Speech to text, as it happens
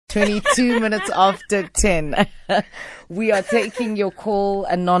22 minutes after 10. We are taking your call,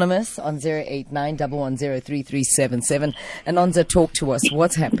 Anonymous, on 089 110 Anonza, talk to us.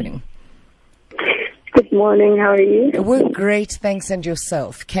 What's happening? Good morning. How are you? We're great, thanks. And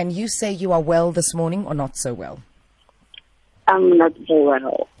yourself? Can you say you are well this morning or not so well? I'm not so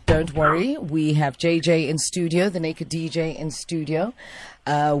well. Don't worry. We have JJ in studio, the Naked DJ in studio.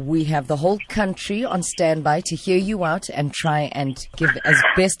 We have the whole country on standby to hear you out and try and give as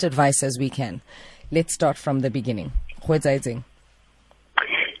best advice as we can. Let's start from the beginning. I've been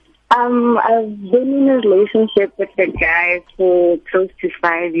in a relationship with a guy for close to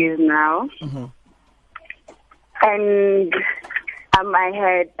 5 years now. Mm-hmm. And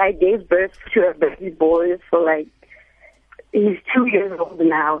I gave birth to a baby boy for he's 2 years old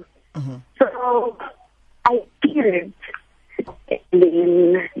now. Mm-hmm. So I did.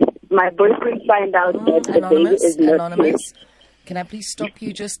 Then my boyfriend find out that the baby is not his. Can I please stop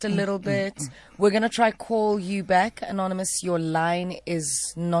you just a little bit? We're going to try call you back, Anonymous. Your line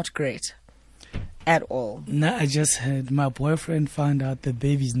is not great at all. No, I just heard my boyfriend found out the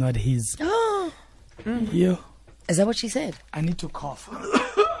baby's not his. Yeah. Is that what she said? I need to cough.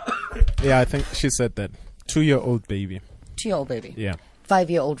 Yeah, I think she said that. 2-year-old baby. 2-year-old baby. Yeah.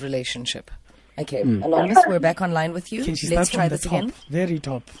 5-year-old relationship. Okay, Anonymous, we're back online with you. Let's try this again. Very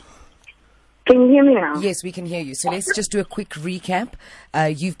top. Can you hear me now? Yes, we can hear you. So let's just do a quick recap.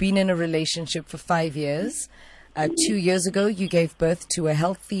 You've been in a relationship for 5 years. 2 years ago, you gave birth to a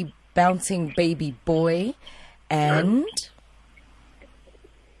healthy, bouncing baby boy. And?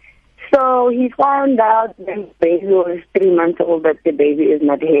 So he found out when the baby was 3 months old that the baby is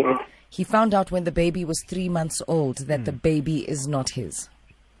not his. He found out when the baby was 3 months old that the baby is not his.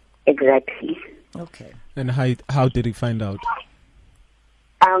 Exactly. Okay. And how did he find out?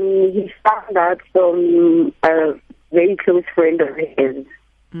 He found out from a very close friend of his.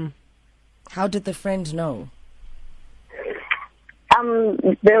 How did the friend know?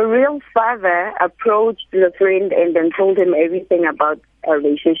 The real father approached the friend and then told him everything about a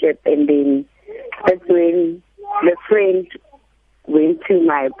relationship, and then that's when the friend went to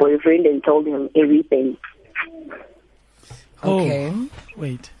my boyfriend and told him everything. Okay. Oh,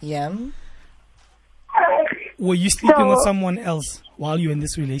 wait. Yeah. Were you sleeping with someone else while you were in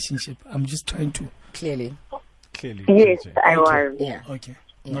this relationship? I'm just trying to... Clearly. Yes, I was. Yeah. Okay.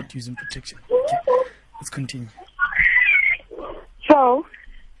 Yeah. Not using protection. Okay. Let's continue. So,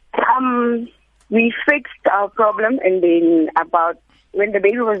 we fixed our problem, and then when the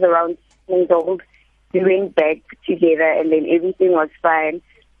baby was around 6 months old, we went back together, and then everything was fine.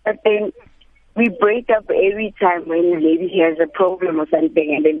 But then we break up every time when maybe he has a problem or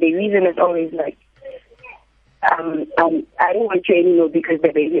something, and then the reason is always I don't want you anymore because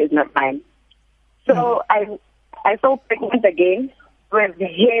the baby is not mine. So I fell pregnant again with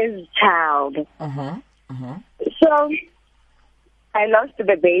his child. So I lost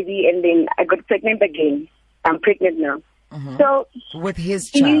the baby, and then I got pregnant again. I'm pregnant now. So with his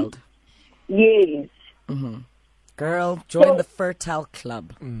child? Yes. Girl, join the fertile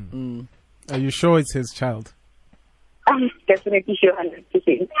club. Are you sure it's his child? I'm definitely sure,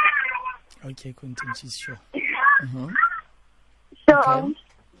 100%. Okay, continue. She's sure. So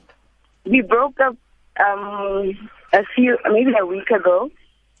we broke up maybe a week ago,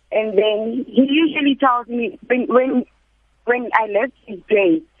 and then he usually tells me when I left his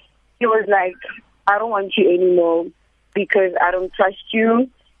place, he was like, I don't want you anymore because I don't trust you.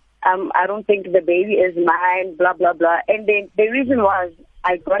 I don't think the baby is mine, blah, blah, blah. And then the reason was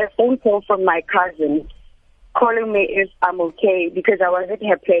I got a phone call from my cousin calling me if I'm okay because I was at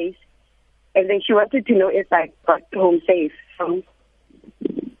her place. And then she wanted to know if I got home safe. So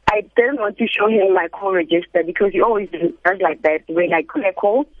I didn't want to show him my call register because he always does like that. When I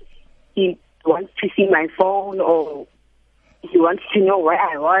call, he wants to see my phone or he wants to know where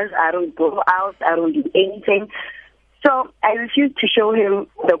I was. I don't go out. I don't do anything. So I refused to show him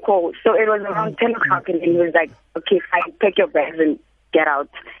the call. So it was around 10 o'clock, and he was like, okay, fine, pack your bags and get out.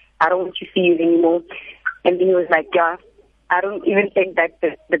 I don't want to see you anymore. And then he was like, yeah, I don't even think that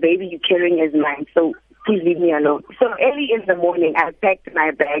the baby you're carrying is mine, so please leave me alone. So early in the morning, I packed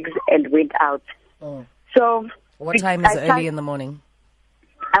my bags and went out. So what time is early in the morning?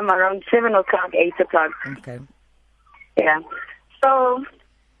 I'm around 7 o'clock, 8 o'clock. Okay. Yeah. So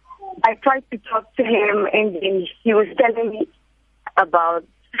I tried to talk to him, and then he was telling me about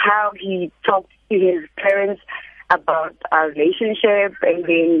how he talked to his parents about our relationship, and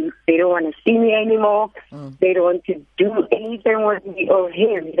then they don't want to see me anymore. They don't want to do anything with me, or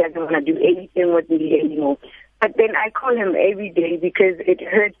him. He doesn't want to do anything with me anymore. But then I call him every day because it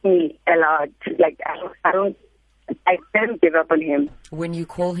hurts me a lot. Like I I didn't give up on him. When you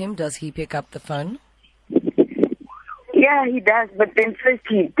call him, does he pick up the phone? Yeah, he does. But then first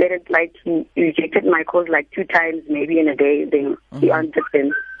he didn't, like, he rejected my calls like 2 times, maybe in a day. Then he answered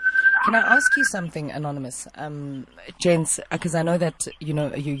them. Can I ask you something, Anonymous? Gents, because I know that,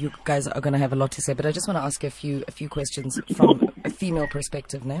 you guys are going to have a lot to say, but I just want to ask a few questions from a female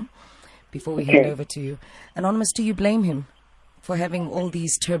perspective now, before we hand over to you. Anonymous, do you blame him for having all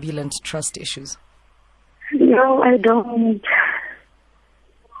these turbulent trust issues? No, I don't.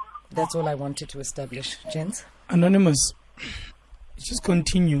 That's all I wanted to establish, gents. Anonymous, just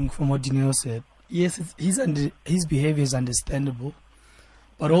continuing from what Dineo said. Yes, his behavior is understandable,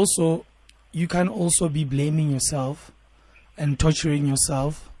 but also you can also be blaming yourself and torturing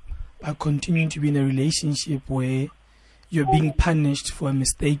yourself by continuing to be in a relationship where you're being punished for a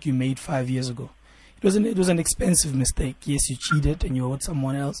mistake you made 5 years ago. It was an expensive mistake. Yes, you cheated and you're with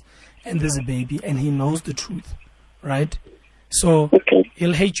someone else, and there's a baby, and he knows the truth, right? So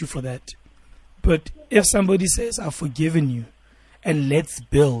he'll hate you for that. But if somebody says, I've forgiven you and let's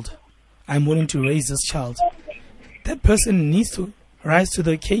build, I'm willing to raise this child, that person needs to rise to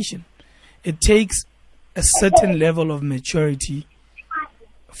the occasion. It takes a certain level of maturity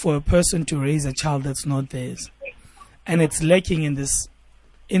for a person to raise a child that's not theirs. And it's lacking in this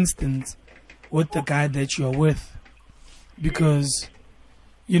instance with the guy that you're with. Because,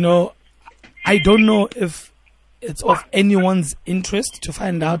 I don't know if it's of anyone's interest to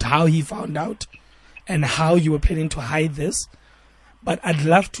find out how he found out and how you were planning to hide this. But I'd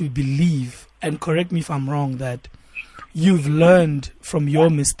love to believe, and correct me if I'm wrong, that you've learned from your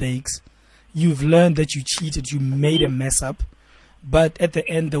mistakes. You've learned that you cheated, you made a mess up. But at the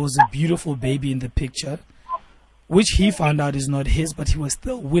end, there was a beautiful baby in the picture, which he found out is not his, but he was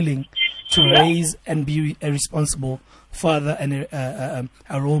still willing to raise and be a responsible father and a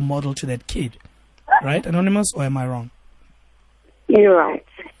role model to that kid. Right, Anonymous, or am I wrong? You're right.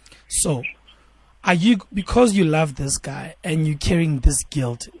 So, because you love this guy and you're carrying this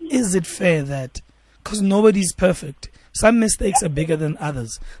guilt, is it fair that, because nobody's perfect, some mistakes are bigger than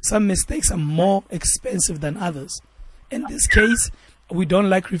others, some mistakes are more expensive than others. In this case, we don't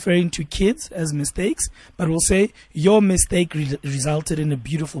like referring to kids as mistakes, but we'll say your mistake resulted in a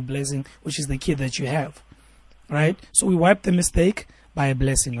beautiful blessing, which is the kid that you have, right? So we wipe the mistake by a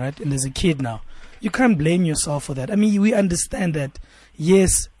blessing, right? And there's a kid now. You can't blame yourself for that. I mean, we understand that,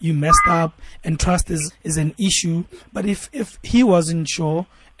 yes, you messed up and trust is an issue. But if he wasn't sure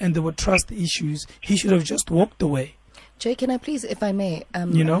and there were trust issues, he should have just walked away. Jay, can I please, if I may,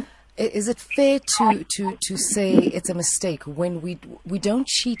 is it fair to say it's a mistake when we don't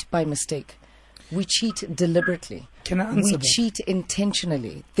cheat by mistake? We cheat deliberately. Can I answer that? We cheat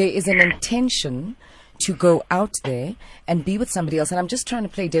intentionally. There is an intention to go out there and be with somebody else. And I'm just trying to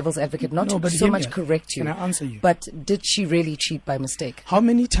play devil's advocate, not to so much correct you. Can I answer you? But did she really cheat by mistake? How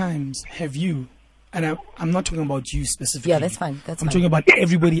many times have you, and I'm not talking about you specifically. Yeah, that's fine. I'm talking about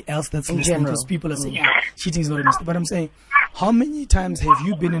everybody else that's in listening, general. because people are saying, cheating is not a mistake. But I'm saying, how many times have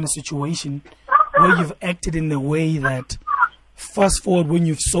you been in a situation where you've acted in a way that, fast forward when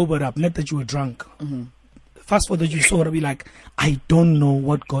you've sobered up, not that you were drunk, fast forward that you sobered up, be like, I don't know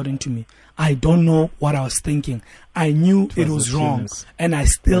what got into me. I don't know what I was thinking. I knew it was wrong, and I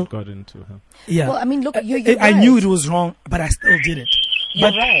still got into her. Yeah. Well, I mean, look, you're I right. knew it was wrong, but I still did it. You're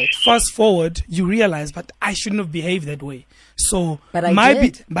But right. fast forward, you realize, but I shouldn't have behaved that way. So, But I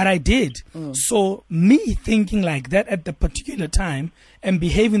did. But I did. So, me thinking like that at the particular time and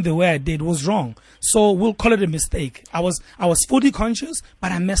behaving the way I did was wrong. So, we'll call it a mistake. I was fully conscious,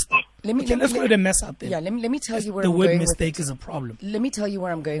 but I messed up. Let's call it a mess up then. Yeah, let me tell you where the I'm word going mistake with is a problem. it. Let me tell you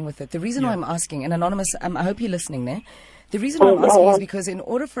where I'm going with it. The reason why Yeah. I'm asking, and Anonymous, I hope you're listening there. The reason why I'm asking is because in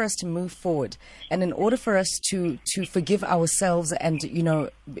order for us to move forward and in order for us to forgive ourselves and,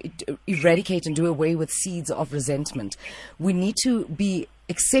 eradicate and do away with seeds of resentment, we need to be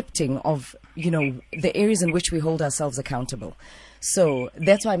accepting of, the areas in which we hold ourselves accountable. So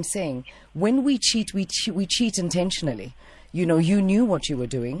that's why I'm saying when we cheat, we cheat intentionally. You knew what you were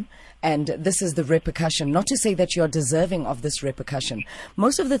doing, and this is the repercussion. Not to say that you're deserving of this repercussion.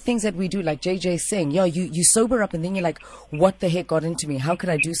 Most of the things that we do, like JJ is saying, you sober up and then you're like, what the heck got into me? How could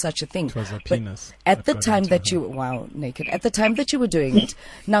I do such a thing? It was a But penis at the that got time into that her. naked. At the time that you were doing it.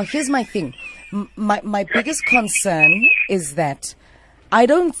 Now, here's my thing. My biggest concern is that I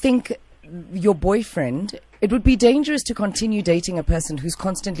don't think your boyfriend, it would be dangerous to continue dating a person who's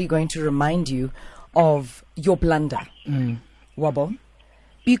constantly going to remind you of your blunder. Wabo.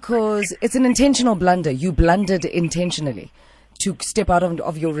 Because it's an intentional blunder. You blundered intentionally to step out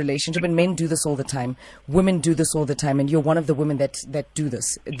of your relationship, and men do this all the time, women do this all the time, and you're one of the women that do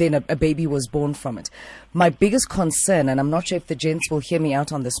this, then a baby was born from it. My biggest concern, and I'm not sure if the gents will hear me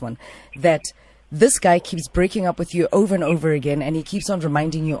out on this one, that this guy keeps breaking up with you over and over again, and he keeps on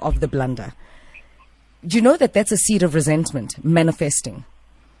reminding you of the blunder. Do you know that that's a seed of resentment manifesting?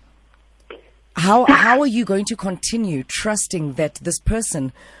 How are you going to continue trusting that this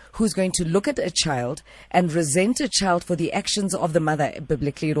person who's going to look at a child and resent a child for the actions of the mother?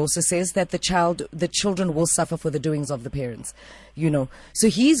 Biblically, it also says that the children will suffer for the doings of the parents, you know. So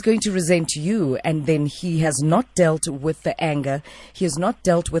he's going to resent you, and then he has not dealt with the anger. He has not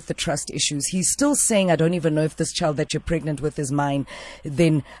dealt with the trust issues. He's still saying, I don't even know if this child that you're pregnant with is mine.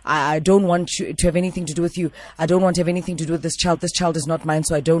 Then I don't want you to have anything to do with you. I don't want to have anything to do with this child. This child is not mine,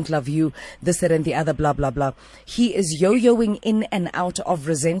 so I don't love you. This, that, and the other, blah, blah, blah. He is yo-yoing in and out of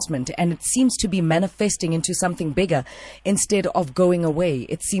resentment, and it seems to be manifesting into something bigger instead of going away.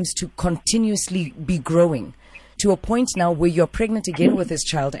 It seems to continuously be growing to a point now where you're pregnant again with his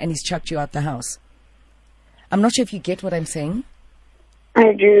child and he's chucked you out the house. I'm not sure if you get what I'm saying.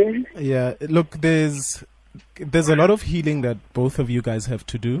 I do. Yeah, look, there's a lot of healing that both of you guys have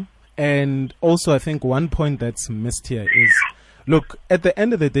to do. And also, I think one point that's missed here is, look, at the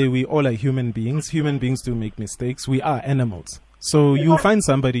end of the day, we all are human beings. Human beings do make mistakes. We are animals. So you'll find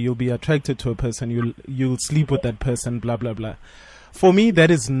somebody, you'll be attracted to a person, you'll sleep with that person, blah, blah, blah. For me,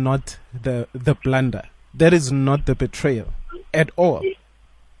 that is not the blunder. That is not the betrayal at all.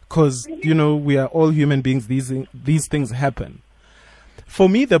 Because, you know, we are all human beings. These things happen. For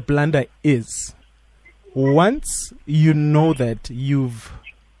me, the blunder is once you know that you've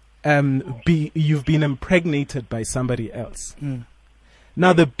been impregnated by somebody else.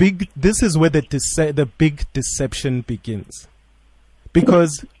 Now, this is where the big deception begins.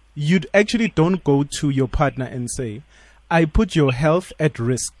 Because you actually don't go to your partner and say, I put your health at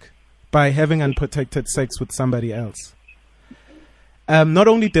risk by having unprotected sex with somebody else. Not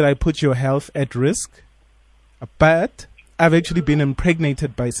only did I put your health at risk, but I've actually been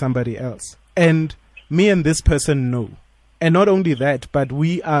impregnated by somebody else. And me and this person know. And not only that, but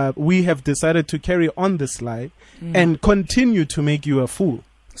we have decided to carry on this lie and continue to make you a fool.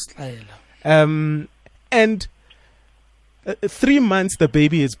 And 3 months the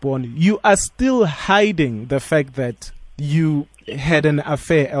baby is born, you are still hiding the fact that you had an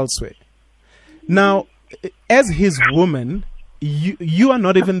affair elsewhere. Now, as his woman, you are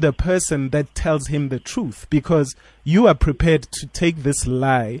not even the person that tells him the truth, because you are prepared to take this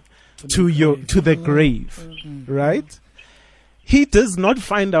lie to the grave, right? He does not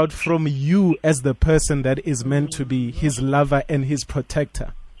find out from you as the person that is meant to be his lover and his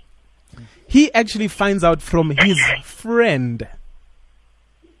protector. He actually finds out from his friend.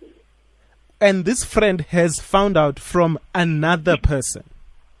 And this friend has found out from another person.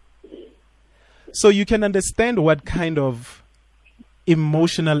 So you can understand what kind of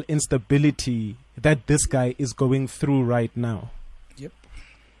emotional instability that this guy is going through right now. Yep.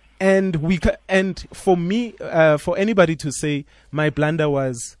 And for me, for anybody to say my blunder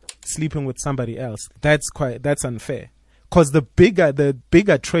was sleeping with somebody else, that's unfair. Because the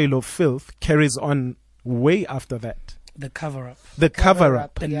bigger trail of filth carries on way after that. The cover-up.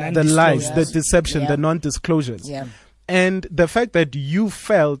 The lies, the deception, the non-disclosures. Yeah. And the fact that you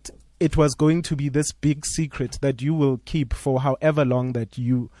felt it was going to be this big secret that you will keep for however long that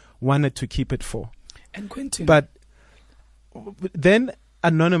you wanted to keep it for. And Quentin. But then,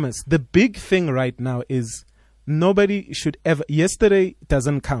 Anonymous, the big thing right now is nobody should ever... Yesterday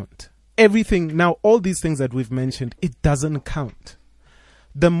doesn't count. Everything, now all these things that we've mentioned, it doesn't count.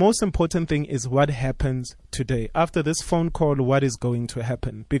 The most important thing is what happens today. After this phone call, what is going to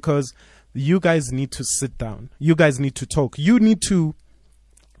happen? Because you guys need to sit down. You guys need to talk. You need to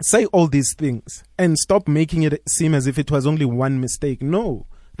say all these things and stop making it seem as if it was only one mistake. No,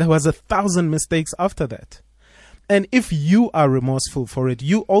 there was 1,000 mistakes after that. And if you are remorseful for it,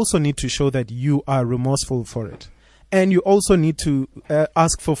 you also need to show that you are remorseful for it. And you also need to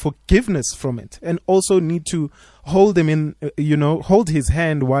ask for forgiveness from it, and also need to hold him in, hold his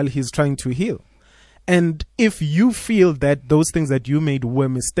hand while he's trying to heal. And if you feel that those things that you made were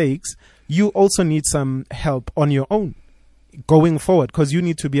mistakes, you also need some help on your own going forward, because you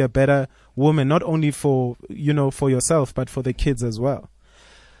need to be a better woman, not only for yourself, but for the kids as well.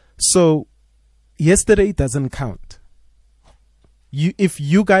 So yesterday doesn't count. If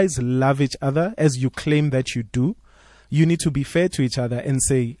you guys love each other as you claim that you do, you need to be fair to each other and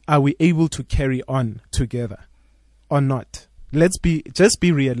say, are we able to carry on together or not? Just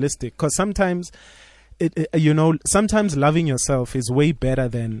be realistic, because sometimes, sometimes loving yourself is way better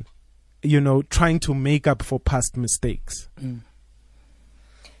than, trying to make up for past mistakes.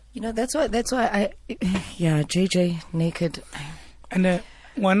 You know, that's why yeah, JJ, naked. And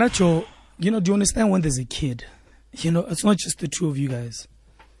Wanacho, do you understand when there's a kid? It's not just the two of you guys.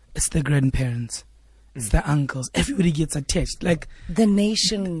 It's the grandparents. It's the uncles. Everybody gets attached. Like the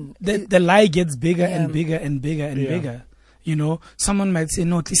nation. The lie gets bigger and bigger and bigger and bigger. Someone might say,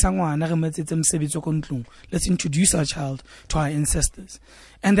 no, let's introduce our child to our ancestors.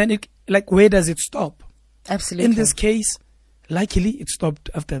 And then where does it stop? Absolutely. In this case, luckily it stopped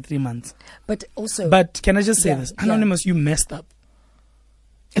after 3 months. But can I just say this? Anonymous, you messed up.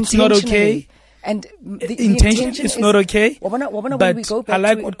 It's not okay. And the intention is not okay. But we go back I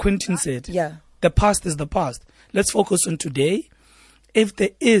like what Quentin said. Yeah. The past is the past. Let's focus on today. If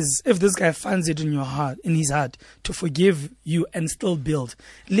this guy finds it in his heart to forgive you and still build,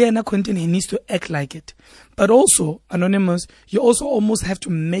 Leana Quentin, he needs to act like it. But also, Anonymous, you also almost have to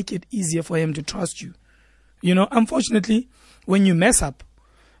make it easier for him to trust you. Unfortunately, when you mess up,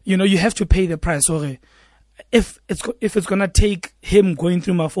 you have to pay the price. Sorry. If it's gonna take him going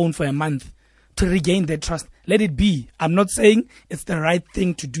through my phone for a month to regain that trust, let it be. I'm not saying it's the right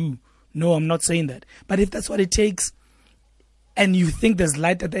thing to do. No, I'm not saying that. But if that's what it takes, and you think there's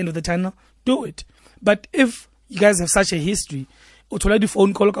light at the end of the tunnel, do it. But if you guys have such a history, the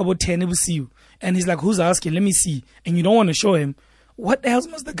phone call about 10, we see you, and he's like, "Who's asking? Let me see," and you don't want to show him, what else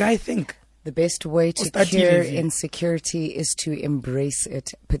must the guy think? The best way to cure insecurity is to embrace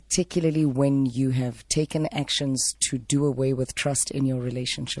it, particularly when you have taken actions to do away with trust in your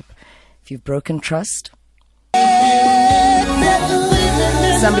relationship. If you've broken trust,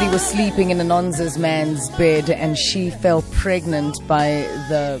 somebody was sleeping in Anonza's man's bed and she fell pregnant by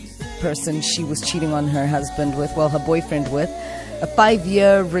the person she was cheating on her husband with, her boyfriend with. A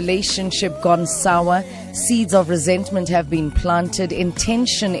 5-year relationship gone sour. Seeds of resentment have been planted.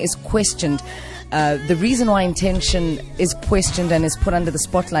 Intention is questioned. The reason why intention is questioned and is put under the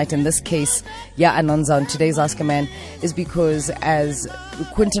spotlight in this case, Anonza, on today's Ask a Man, is because, as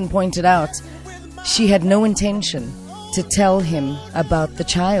Quentin pointed out, she had no intention to tell him about the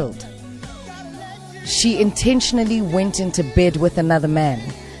child. She intentionally went into bed with another man,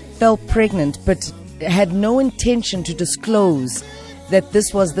 fell pregnant, but had no intention to disclose that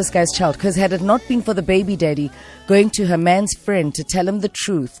this was this guy's child. Because had it not been for the baby daddy going to her man's friend to tell him the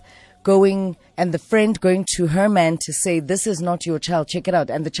truth, and the friend going to her man to say, "This is not your child, check it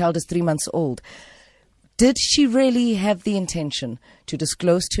out," and the child is 3 months old, did she really have the intention to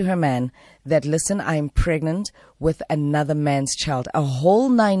disclose to her man that, "Listen, I'm pregnant with another man's child"? A whole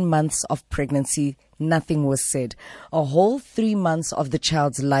 9 months of pregnancy, nothing was said. A whole 3 months of the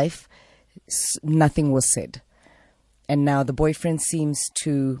child's life, nothing was said. And now the boyfriend seems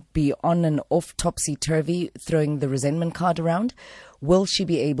to be on and off, topsy-turvy, throwing the resentment card around. Will she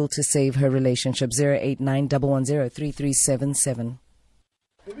be able to save her relationship? 089-110-3377.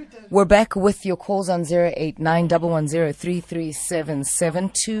 We're back with your calls on 089-110-3377.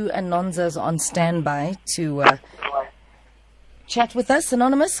 Two Anonzas on standby to chat with us.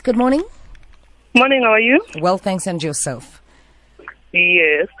 Anonymous, good morning. Morning, how are you? Well, thanks, and yourself?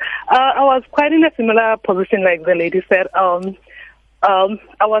 Yes. I was quite in a similar position like the lady said. I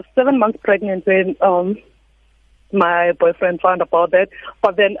was 7 months pregnant when my boyfriend found about that.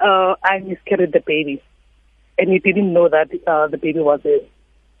 But then I miscarried the baby. And he didn't know that the baby was his.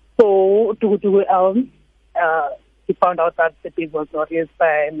 So he found out that the baby was not his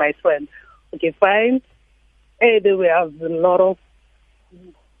by my friend. Okay, fine. And there was a lot of...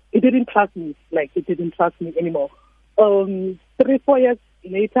 He didn't trust me. He didn't trust me anymore. 3-4 years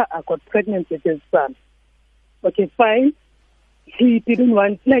later, I got pregnant with his son. Okay, fine. He didn't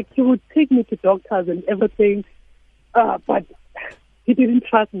want, he would take me to doctors and everything, but he didn't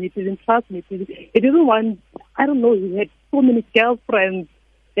trust me. He didn't want, I don't know, he had so many girlfriends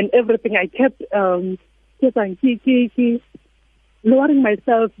and everything. I kept lowering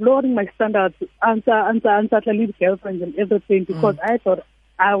myself, lowering my standards, answer, leave girlfriends and everything, because I thought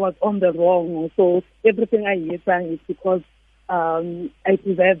I was on the wrong. So everything I did is because I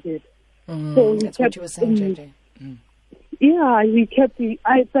deserved it. So that's what you were saying, JJ. Yeah, he kept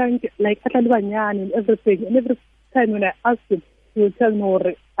I think and everything. And every time when I asked him, he would tell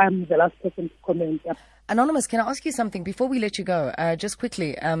me, I'm the last person to comment. Anonymous, can I ask you something before we let you go? Just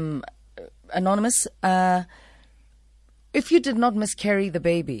quickly, Anonymous, if you did not miscarry the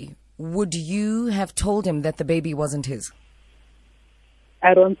baby, would you have told him that the baby wasn't his?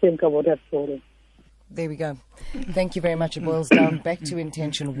 I don't think I would have told him. There we go. Thank you very much. It boils down back to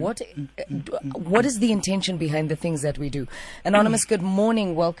intention. What is the intention behind the things that we do? Anonymous, good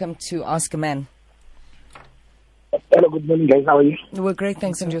morning. Welcome to Ask a Man. Hello, good morning, guys. How are you? We're great,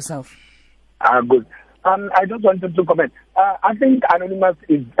 thanks, and yourself? Good. I just wanted to comment. I think Anonymous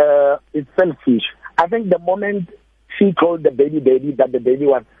is selfish. I think the moment she told the baby that the baby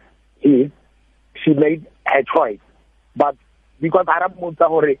was his, she made her choice. But because Arab Musa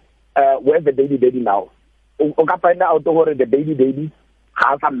where's the baby now? Oka find out the baby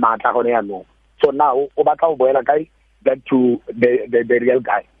has a matter no. So now Obaka guy back to the real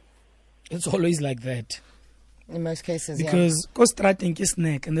guy. It's always like that. In most cases, because strating is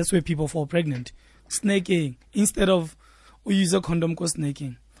snake, and that's where people fall pregnant. Snaking instead of we use a condom,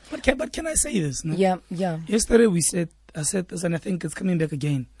 snaking. But can I say this? No? Yeah. Yesterday I said this, and I think it's coming back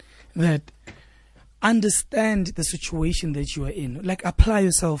again. That understand the situation that you are in. Like, apply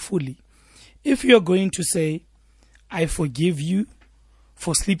yourself fully. If you're going to say, "I forgive you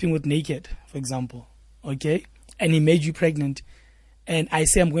for sleeping with naked," for example, okay, and he made you pregnant, and I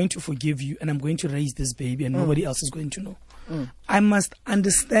say, "I'm going to forgive you, and I'm going to raise this baby, and nobody else is going to know." I must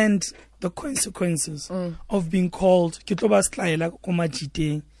understand the consequences of being called.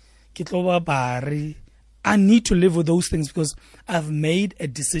 I need to live with those things because I've made a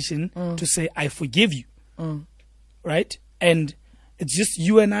decision to say, "I forgive you." Right? And it's just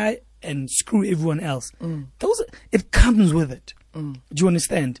you and I, and screw everyone else. It comes with it. Do you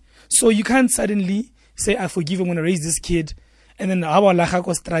understand? So you can't suddenly say, "I forgive, I'm going to raise this kid," and then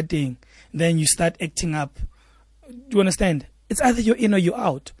then you start acting up. Do you understand? It's either you're in or you're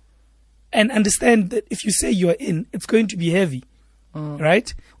out. And understand that if you say you're in, it's going to be heavy.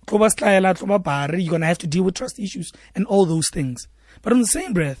 Right? You're going to have to deal with trust issues and all those things. But on the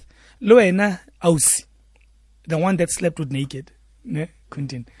same breath, the one that slept with naked,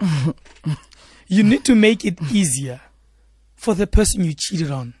 Quentin, you need to make it easier for the person you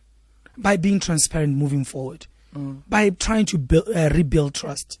cheated on by being transparent moving forward, by trying to rebuild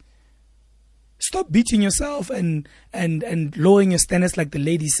trust. Stop beating yourself and lowering your standards like the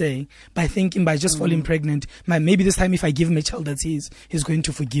lady saying, by thinking by just falling pregnant, maybe this time if I give him a child that's his, he's going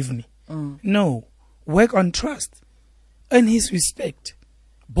to forgive me. No. Work on trust. Earn his respect.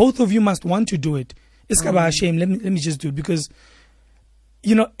 Both of you must want to do it. It's a shame. Let me just do it because,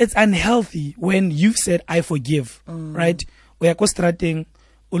 it's unhealthy when you've said, "I forgive," right? You're going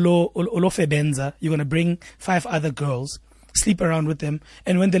to bring 5 other girls, sleep around with them,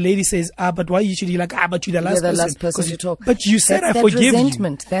 and when the lady says, "but why you should," you're like, "but you're the last person you talk." But you said, "I forgive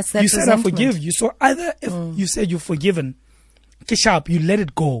resentment. you." That's that you said, resentment. "I forgive you." So either if you said you're forgiven, sharp, you let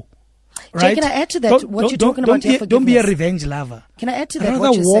it go. Right? Jay, can I add to that what you're talking about? Don't be a revenge lover. Can I add to that rather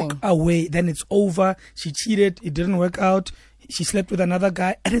what you're walk saying? away, then it's over. She cheated, it didn't work out. She slept with another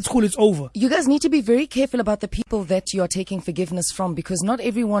guy, and it's cool, it's over. You guys need to be very careful about the people that you are taking forgiveness from, because not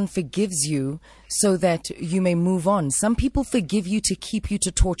everyone forgives you so that you may move on. Some people forgive you to keep you,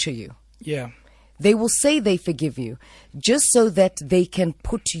 to torture you. Yeah. They will say they forgive you just so that they can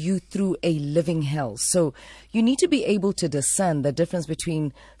put you through a living hell. So you need to be able to discern the difference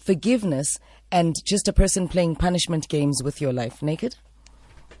between forgiveness and just a person playing punishment games with your life. Naked?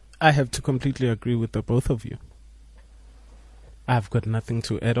 I have to completely agree with the both of you. I've got nothing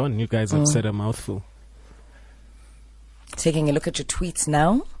to add on. You guys have said a mouthful. Taking a look at your tweets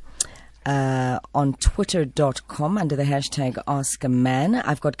now. On twitter.com under the hashtag Ask a Man.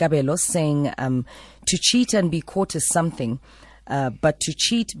 I've got Gabelo saying to cheat and be caught is something, but to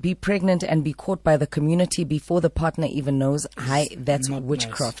cheat, be pregnant and be caught by the community before the partner even knows, that's not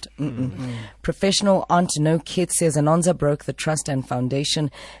witchcraft. Nice. Professional aunt no kid says Anonza broke the trust and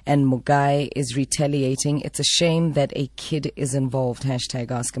foundation and Mugai is retaliating. It's a shame that a kid is involved. Hashtag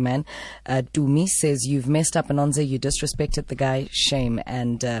Ask a Man. Dumi says you've messed up, Anonza, you disrespected the guy, shame.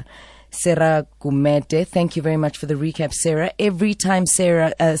 And Sarah Gumete, thank you very much for the recap, Sarah. Every time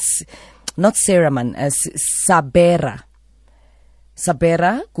Sarah, not Sarah man,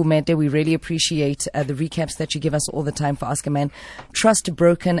 Sabera Gumete, we really appreciate the recaps that you give us all the time for Ask a Man. Trust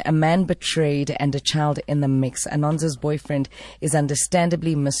broken, a man betrayed, and a child in the mix. Anonza's boyfriend is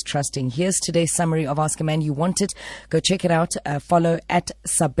understandably mistrusting. Here's today's summary of Ask a Man. You want it? Go check it out. Follow at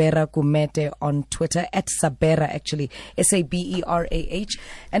Sabera Gumete on Twitter, at Sabera actually, Saberah.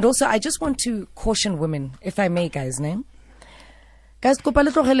 And also, I just want to caution women, if I may, guys, name. Guys, you know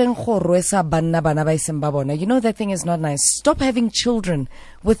that thing is not nice. Stop having children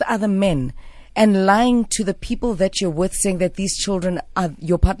with other men and lying to the people that you're with, saying that these children are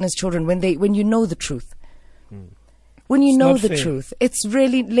your partner's children when you know the truth. When you know the truth. It's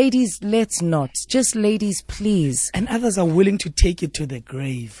really, ladies, let's not. Just ladies, please. And others are willing to take it to the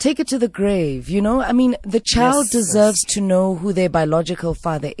grave. Take it to the grave, I mean, the child deserves to know who their biological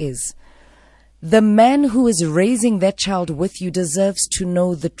father is. The man who is raising that child with you deserves to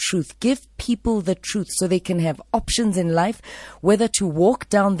know the truth. Give people the truth so they can have options in life, whether to walk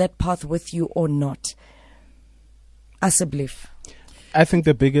down that path with you or not. Asableef. I think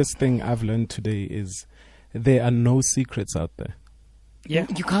the biggest thing I've learned today is there are no secrets out there. Yeah.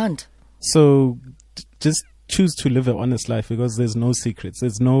 You can't. So just choose to live an honest life, because there's no secrets.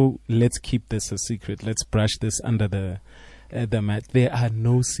 There's no, let's keep this a secret. Let's brush this under the mat. There are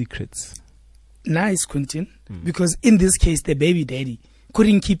no secrets. Nice, Quentin. Because in this case, the baby daddy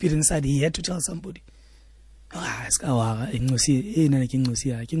couldn't keep it inside. He had to tell somebody. Huh?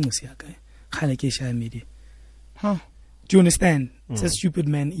 Do you understand? It's a stupid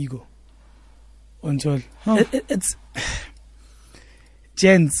man ego. It's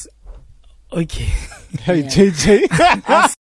gents. Okay. Hey, JJ.